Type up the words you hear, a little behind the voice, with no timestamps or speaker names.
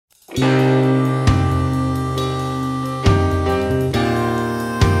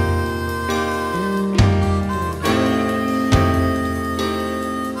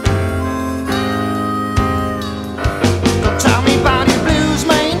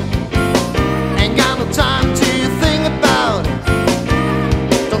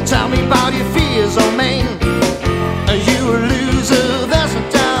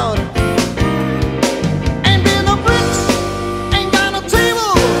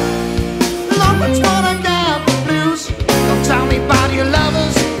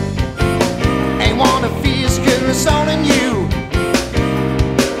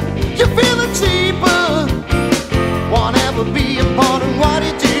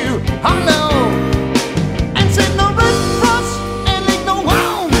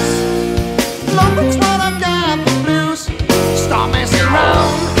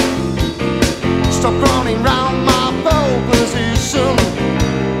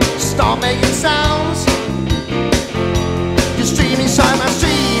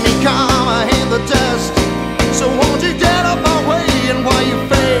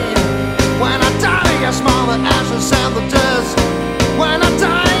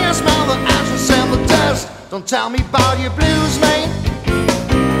Don't tell me about your blues, mate.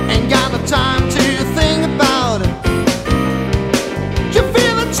 Ain't got no time to think about it. You're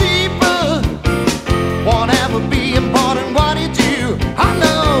feeling cheaper, won't ever be important what you do. I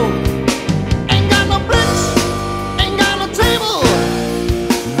know. Ain't got no bricks, ain't got no table.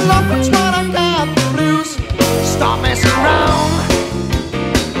 Love, that's what I got the blues. Stop messing around,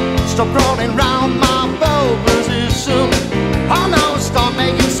 stop rolling round my bow position. Oh no, stop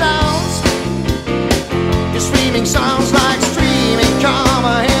making sounds. Screaming sounds like streaming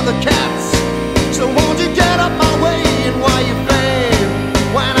karma and the cats. So won't you get up my way and why you fade?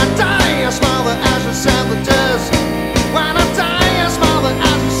 When I die I smell the ashes and the dust. When I die I smell the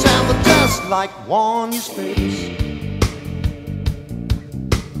ashes and the dust. Like one you space.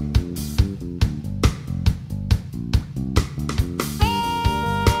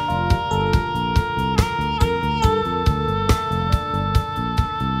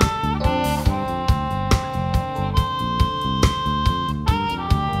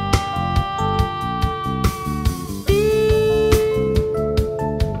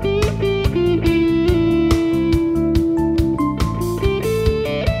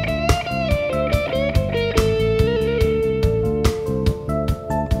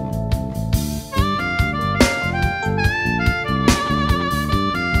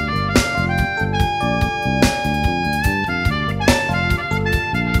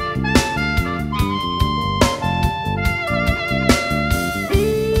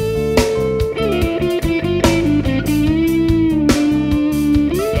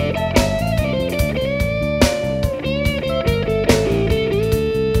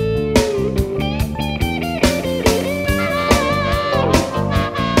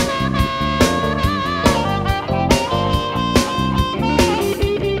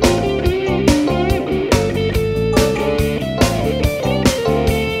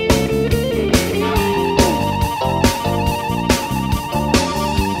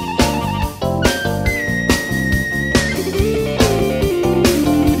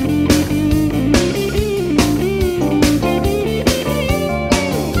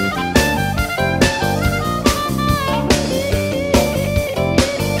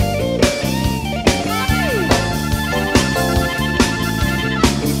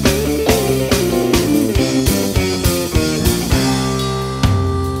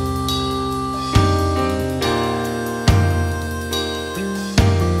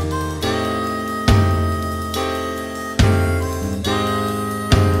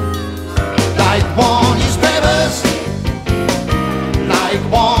 Like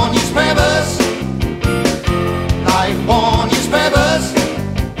one newspapers,